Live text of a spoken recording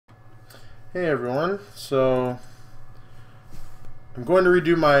Hey everyone, so I'm going to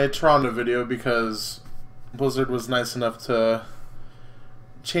redo my Tyrande video because Blizzard was nice enough to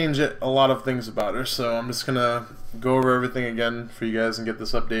change a lot of things about her, so I'm just gonna go over everything again for you guys and get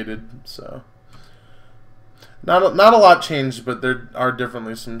this updated. So not a lot changed, but there are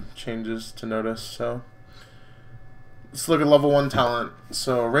definitely some changes to notice. So let's look at level 1 talent.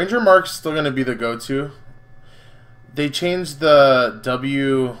 So Ranger Mark's still gonna be the go-to. They changed the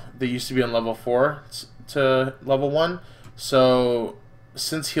W that used to be on level 4 to level 1. So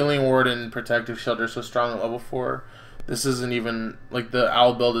since Healing Ward and Protective Shield are so strong at level 4, this isn't even like the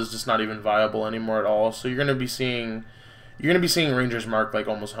Owl build is just not even viable anymore at all. So you're gonna be seeing Ranger's Mark like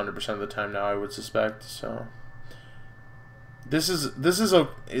almost 100% of the time now, I would suspect. So this is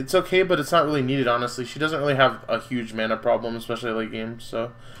it's okay, but it's not really needed, honestly. She doesn't really have a huge mana problem, especially late game.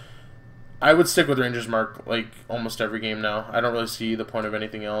 So I would stick with Ranger's Mark like almost every game now. I don't really see the point of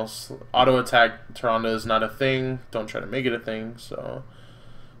anything else. Auto attack Tyrande is not a thing. Don't try to make it a thing. So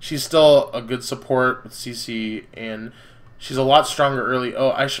she's still a good support with CC, and she's a lot stronger early.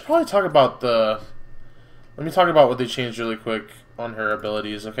 Oh, I should probably talk about let me talk about what they changed really quick on her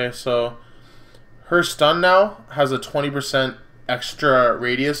abilities. Okay, so her stun now has a 20% extra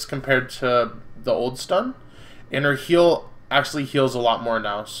radius compared to the old stun, and her heal actually heals a lot more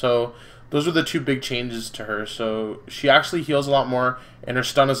now. So those are the two big changes to her. So she actually heals a lot more, and her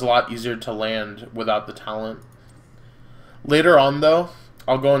stun is a lot easier to land without the talent. Later on, though,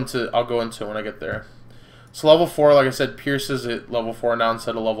 I'll go into it when I get there. So level 4, like I said, pierces at level 4 now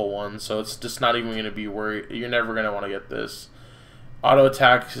instead of level 1. So it's just not even going to be worried. You're never going to want to get this. Auto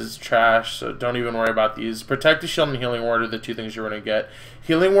attack is trash, so don't even worry about these. Protective Shield and Healing Ward are the two things you're going to get.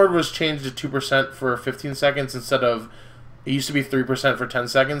 Healing Ward was changed to 2% for 15 seconds instead of, it used to be 3% for 10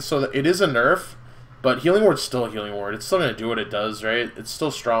 seconds, so it is a nerf, but Healing Ward's still a Healing Ward. It's still going to do what it does, right? It's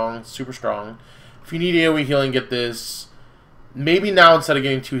still strong, super strong. If you need AoE healing, get this. Maybe now, instead of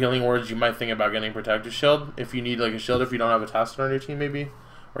getting 2 Healing Wards, you might think about getting Protective Shield. If you need like a shield, if you don't have a Tasker on your team, maybe.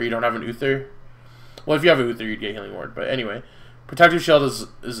 Or you don't have an Uther. Well, if you have an Uther, you'd get Healing Ward. But anyway, Protective Shield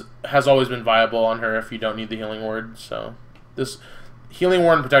has always been viable on her if you don't need the Healing Ward. So this Healing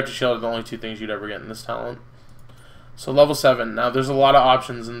Ward and Protective Shield are the only two things you'd ever get in this talent. So level 7. Now there's a lot of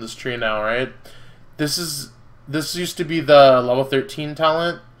options in this tree now, right? This used to be the level 13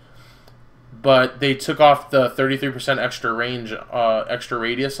 talent, but they took off the 33% extra range, extra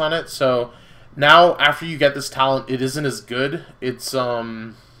radius on it. So now after you get this talent, it isn't as good. It's let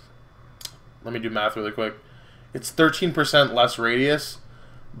me do math really quick. It's 13% less radius,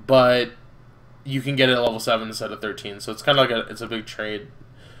 but you can get it at level 7 instead of 13. So it's kind of like it's a big trade.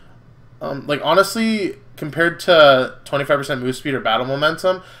 Like honestly, compared to 25% move speed or battle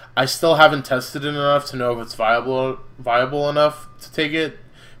momentum, I still haven't tested it enough to know if it's viable enough to take it,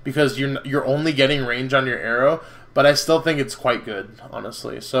 because you're only getting range on your arrow, but I still think it's quite good,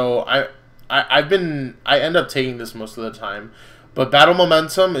 honestly. So I end up taking this most of the time, but battle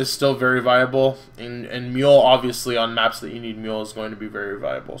momentum is still very viable, and Mule, obviously on maps that you need Mule, is going to be very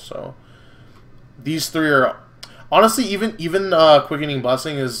viable. So these three are honestly, even Quickening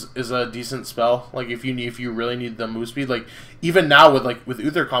Blessing is a decent spell. Like if you really need the move speed, like even now with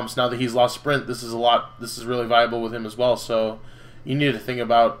Uther comps, now that he's lost sprint, this is really viable with him as well. So you need to think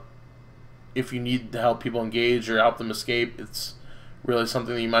about if you need to help people engage or help them escape. It's really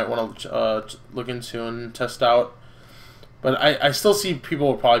something that you might want to look into and test out. But I still see people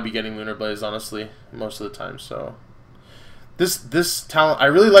will probably be getting Lunar Blaze, honestly, most of the time. So this talent, I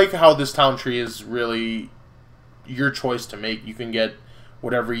really like how this talent tree is really your choice to make. You can get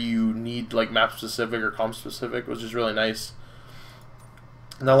whatever you need, like map specific or comp specific, which is really nice.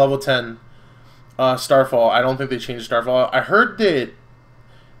 Now level 10, Starfall. I don't think they changed Starfall. I heard that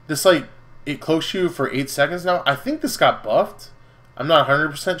this it cloaks you for 8 seconds now. I think this got buffed. I'm not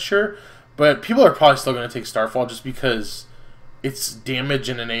 100% sure, but people are probably still going to take Starfall just because it's damage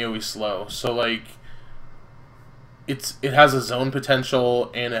and an AoE slow. So like it has a zone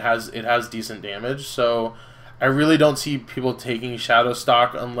potential and it has decent damage. So I really don't see people taking Shadow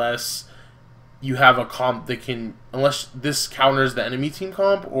Stock unless you have a comp that can, unless this counters the enemy team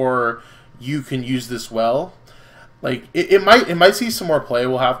comp or you can use this well. Like it might see some more play.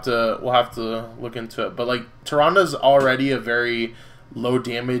 We'll have to look into it. But like Tyrande's already a very low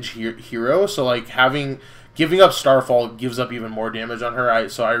damage hero, so like giving up Starfall gives up even more damage on her.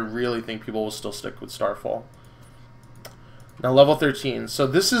 So I really think people will still stick with Starfall. Now level 13. So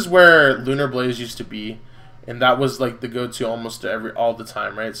this is where Lunar Blaze used to be. And that was like the go-to almost all the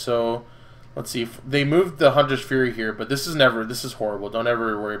time, right? So let's see. They moved the Hunter's Fury here, but this is horrible. Don't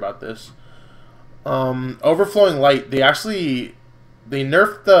ever worry about this. Overflowing Light, they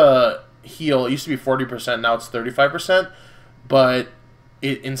nerfed the heal, it used to be 40%, now it's 35%, but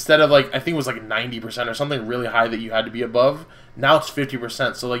instead of like, I think it was like 90% or something really high that you had to be above, now it's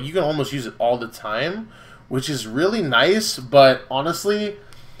 50%. So like you can almost use it all the time, which is really nice. But honestly,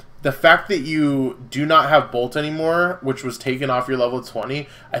 the fact that you do not have Bolt anymore, which was taken off your level 20,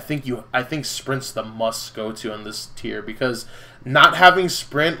 I think Sprint's the must go to in this tier, because not having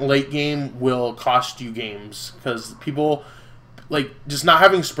Sprint late game will cost you games, because people like just not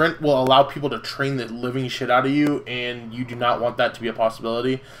having Sprint will allow people to train the living shit out of you, and you do not want that to be a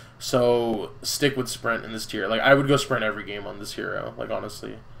possibility. So stick with Sprint in this tier. Like I would go Sprint every game on this hero, like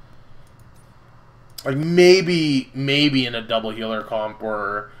honestly. Like maybe in a double healer comp,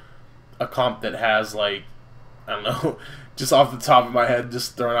 or a comp that has like, I don't know, just off the top of my head,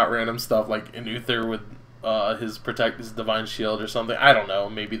 just throwing out random stuff like an Uther with his Divine Shield or something. I don't know,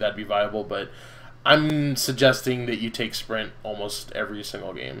 maybe that'd be viable, but I'm suggesting that you take Sprint almost every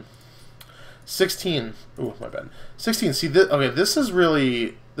single game. 16. Ooh, my bad. 16. See, okay, this is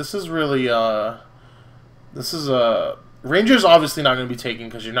Ranger's obviously not going to be taken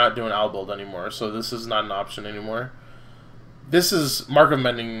because you're not doing Owl Build anymore, so this is not an option anymore. This is Mark of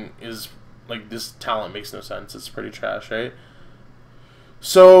Mending is like, this talent makes no sense. It's pretty trash, right?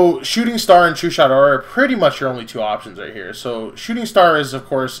 So Shooting Star and True Shot are pretty much your only two options right here. So Shooting Star is, of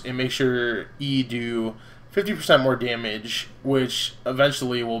course, it makes your E do 50% more damage, which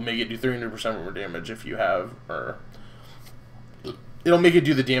eventually will make it do 300% more damage if you have, or it'll make it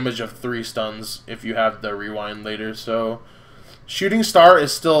do the damage of 3 stuns if you have the rewind later. So Shooting Star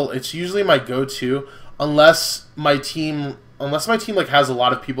is still, it's usually my go-to unless my team like has a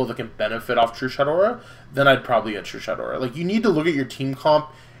lot of people that can benefit off True Shot Aura, then I'd probably get True Shot Aura. Like you need to look at your team comp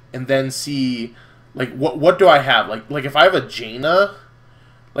and then see like what do I have? Like if I have a Jaina,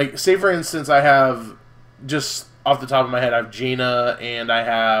 like say for instance I have, just off the top of my head, I have Jaina and I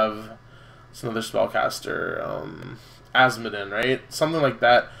have another spellcaster, Asmodin, right? Something like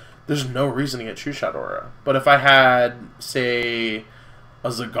that. There's no reason to get True Shot Aura. But if I had, say, a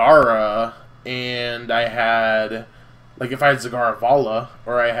Zagara and I had, like if I had Zagara Vala,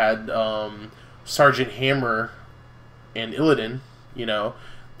 or I had Sergeant Hammer and Illidan, you know,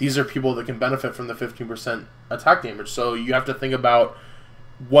 these are people that can benefit from the 15% attack damage. So you have to think about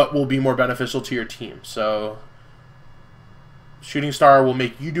what will be more beneficial to your team. So Shooting Star will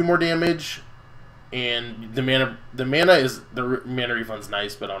make you do more damage, and the mana refund's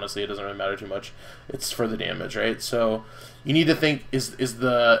nice, but honestly it doesn't really matter too much. It's for the damage, right? So you need to think, is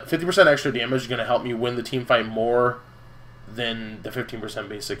the 50% extra damage going to help me win the team fight more than the 15%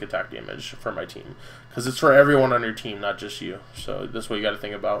 basic attack damage for my team? Because it's for everyone on your team, not just you. So that's what you got to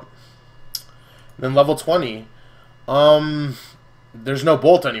think about. And then level 20, there's no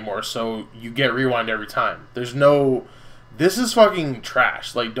Bolt anymore, so you get rewind every time. There's no, this is fucking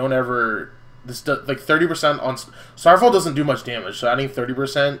trash. Like don't ever, like 30% on Starfall doesn't do much damage, so adding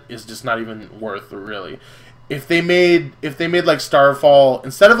 30% is just not even worth really. If they made like Starfall,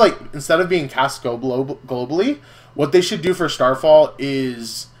 instead of being cast globally, what they should do for Starfall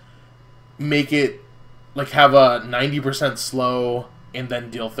is make it like have a 90% slow and then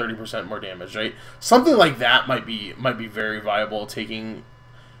deal 30% more damage, right? Something like that might be very viable taking,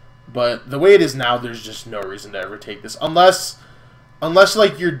 but the way it is now, there's just no reason to ever take this unless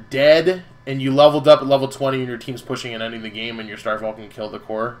like you're dead and you leveled up at level 20 and your team's pushing and ending the game and your Starfall can kill the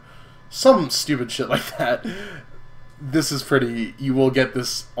core. Some stupid shit like that. This is pretty, you will get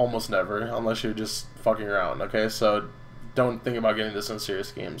this almost never unless you're just fucking around, okay? So don't think about getting this in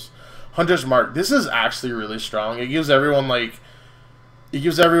serious games. Hunter's Mark, this is actually really strong. It gives everyone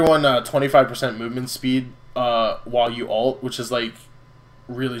 25% movement speed while you ult, which is like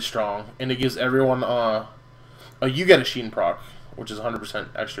really strong. And it gives everyone you get a Sheen proc, which is 100%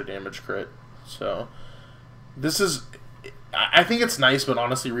 extra damage crit. So this is, I think it's nice, but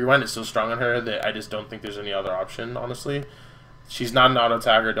honestly, Rewind is so strong on her that I just don't think there's any other option, honestly. She's not an auto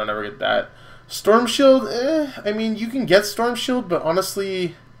attacker, don't ever get that. Storm Shield, I mean, you can get Storm Shield, but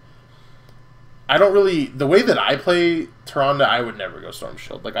honestly, I don't really, the way that I play Tyrande, I would never go Storm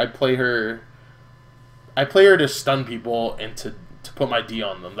Shield. Like, I play her to stun people and to put my D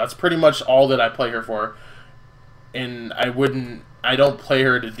on them. That's pretty much all that I play her for. And I don't play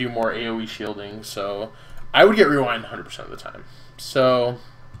her to do more AoE shielding, so I would get Rewind 100% of the time. So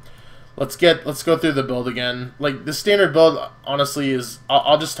let's go through the build again. Like the standard build, honestly, is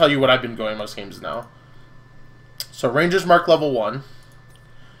I'll just tell you what I've been going most games now. So Ranger's Mark level 1,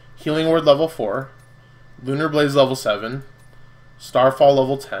 Healing Word level 4, Lunar Blaze level 7, Starfall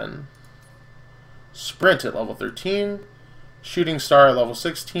level 10, Sprint at level 13, Shooting Star at level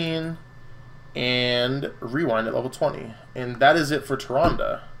 16, and Rewind at level 20. And that is it for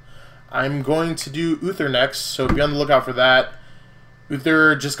Tyrande. I'm going to do Uther next, so be on the lookout for that.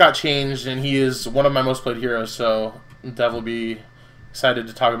 Uther just got changed, and he is one of my most played heroes, so Dev will be excited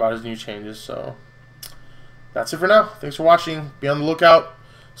to talk about his new changes. So that's it for now. Thanks for watching. Be on the lookout.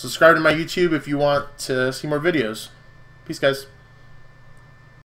 Subscribe to my YouTube if you want to see more videos. Peace, guys.